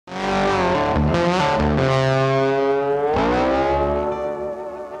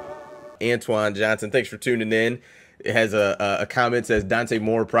Antoine Johnson, thanks for tuning in. It has a comment says Dante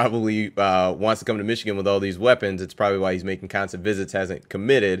Moore probably wants to come to Michigan with all these weapons. It's probably why he's making constant visits, hasn't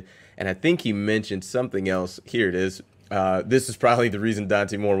committed. And I think he mentioned something else. Here it is. This is probably the reason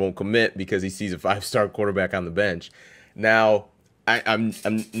Dante Moore won't commit, because he sees a five-star quarterback on the bench. Now, I'm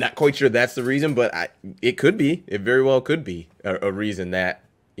not quite sure that's the reason, but it could be. It very well could be a reason that,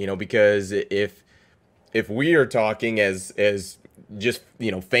 because if we are talking as just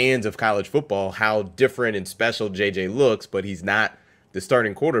fans of college football, how different and special JJ looks, but he's not the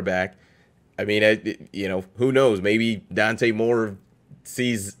starting quarterback. I mean, who knows? Maybe Dante Moore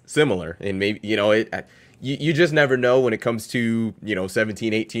sees similar, and maybe you just never know when it comes to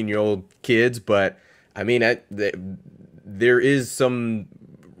 17, 18-year-old kids. But I mean, there is some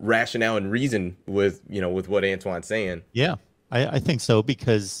rationale and reason with what Antoine's saying. Yeah, I think so,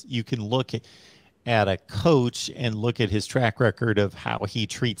 because you can look at a coach and look at his track record of how he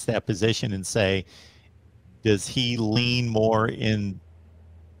treats that position and say, does he lean more in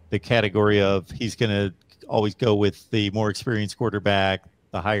the category of he's going to always go with the more experienced quarterback,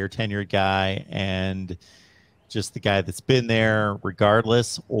 the higher tenured guy, and just the guy that's been there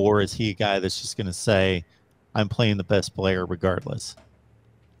regardless? Or is he a guy that's just going to say, I'm playing the best player regardless?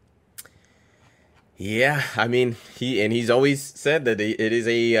 Yeah, I mean, he's always said that it is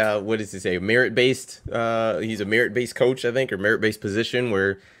a what does he say, merit-based. He's a merit-based coach, I think, or merit-based position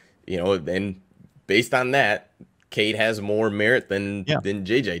where, and based on that, Cade has more merit than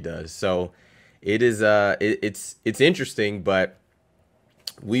JJ does. So it is it's interesting, but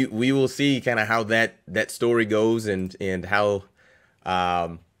we will see kind of how that story goes and how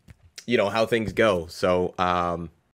how things go. So